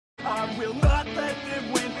will not let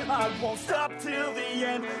them win. I won't stop till the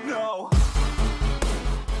end, no.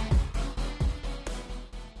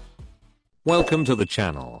 Welcome to the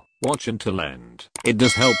channel. Watch until end. It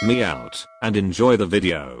does help me out, and enjoy the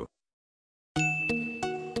video.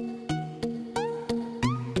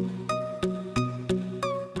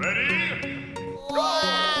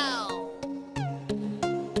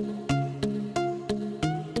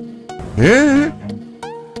 Yeah.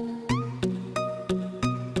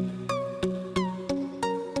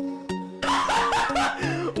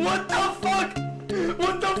 What the fuck?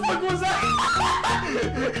 What the fuck was that?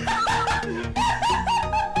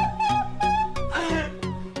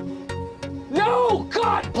 No!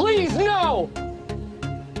 God, please, no!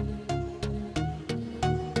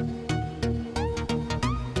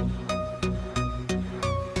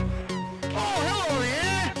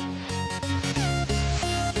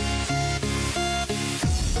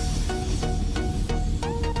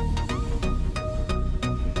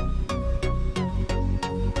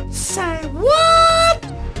 Say what?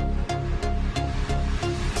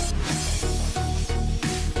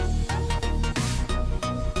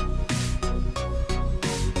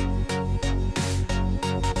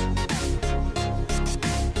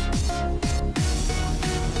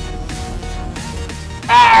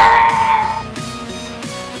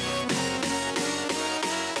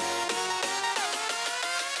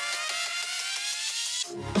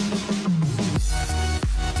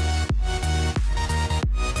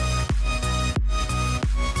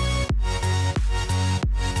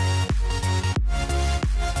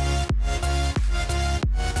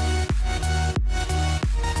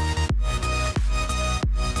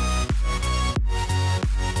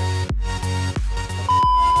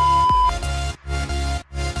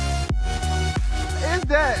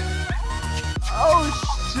 That? Oh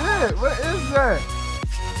shit, what is that?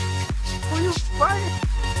 Who you fighting?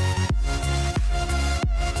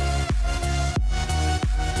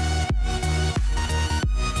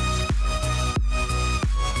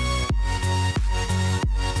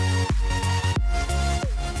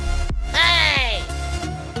 Hey!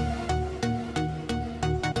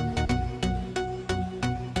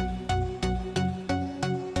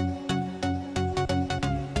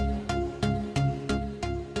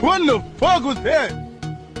 What the fuck was that?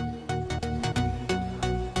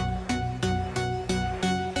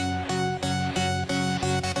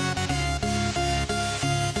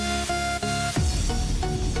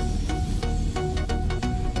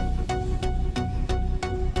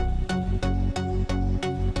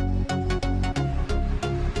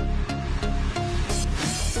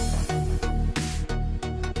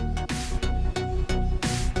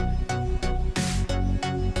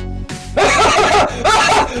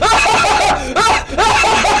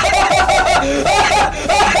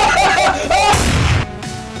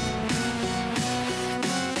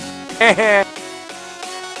 Hey,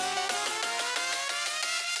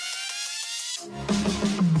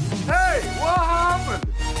 What happened?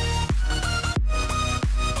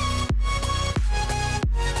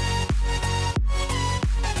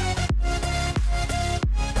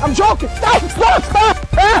 I'm joking! Stop! Stop! Stop!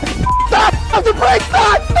 Stop! Stop! Stop the brake!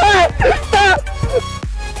 Stop! Stop! Stop!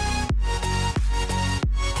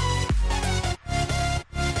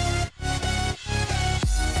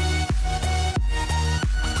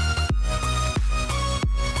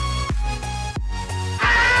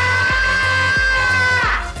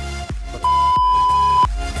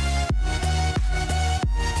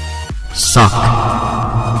 Suck.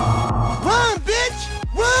 Run, bitch!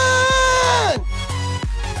 Run!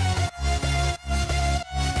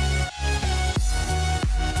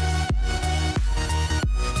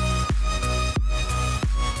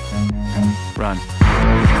 Run.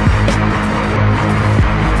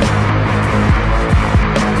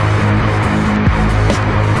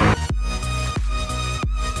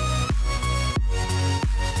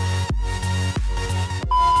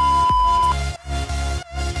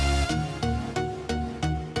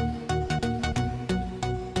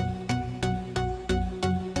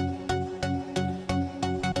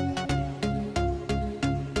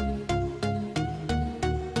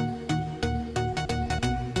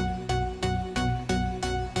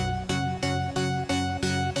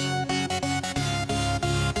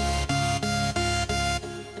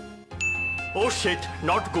 Oh shit,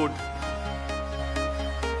 not good.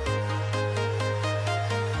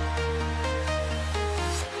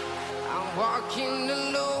 I'm walking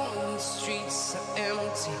alone, the streets are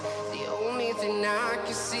empty. The only thing I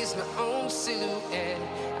can see is my own silhouette.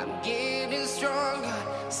 I'm getting stronger,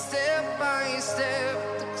 step by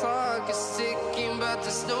step. The clock is ticking, but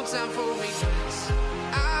there's no time for regrets.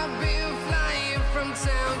 I've been flying from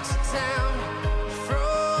town to town,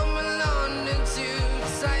 from London to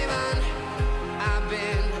Taiwan. I've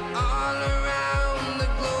been all around the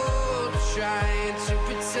globe trying to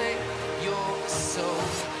protect your soul.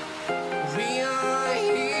 We are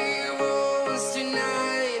heroes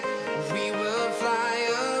tonight. We will fly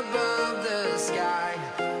above the sky.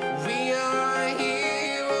 We are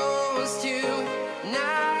heroes tonight.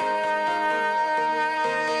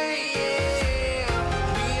 Yeah.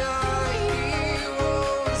 We are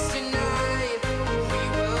heroes tonight. We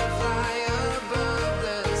will fly above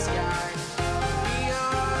the sky. We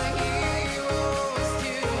are heroes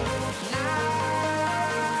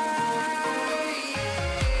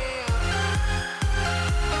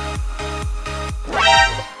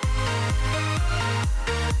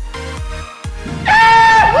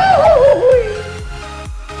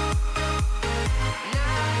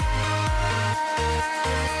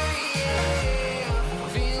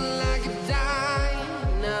Feel like a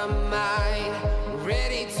dynamite,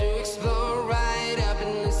 ready to explode right up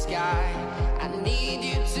in the sky. I need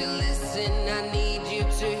you to listen, I need you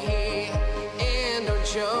to hear, and don't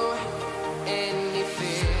show any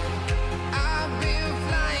fear. I've been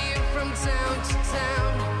flying from town to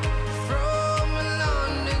town, from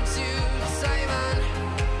London to Taiwan.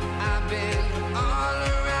 I've been all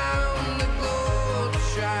around the globe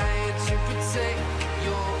trying to protect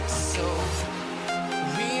your soul.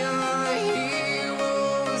 We are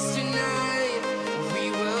heroes tonight. We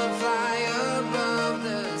will fly above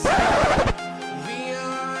the sky. We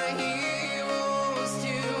are heroes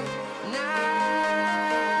tonight.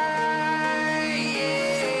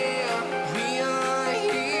 Yeah. We are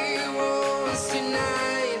heroes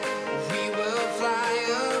tonight. We will fly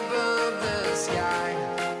above the sky.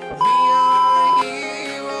 We are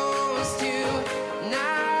heroes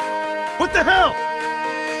tonight. What the hell?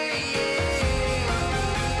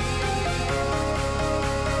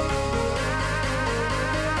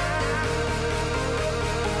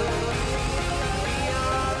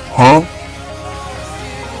 Huh?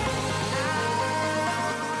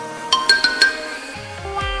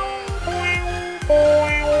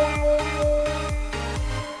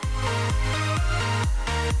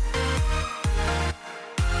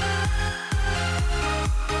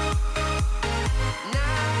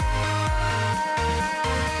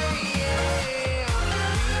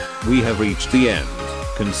 We have reached the end.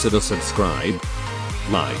 Consider subscribe,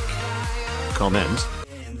 like, comment.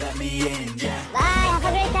 Bye, have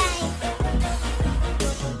a great time.